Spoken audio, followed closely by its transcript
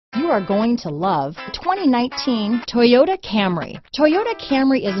are going to love the 2019 Toyota Camry. Toyota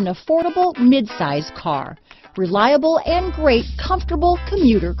Camry is an affordable mid-size car. Reliable and great comfortable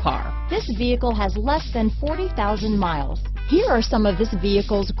commuter car. This vehicle has less than 40,000 miles. Here are some of this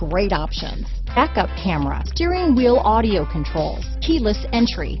vehicle's great options: backup camera, steering wheel audio controls, keyless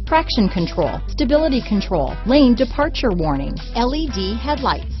entry, traction control, stability control, lane departure warning, LED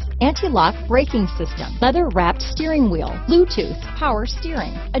headlights, anti-lock braking system, leather-wrapped steering wheel, Bluetooth, power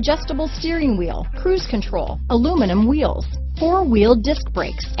steering, adjustable steering wheel, cruise control, aluminum wheels, four-wheel disc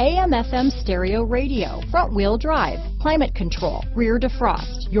brakes, AM/FM stereo radio, front-wheel drive, climate control, rear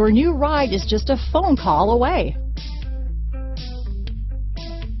defrost. Your new ride is just a phone call away.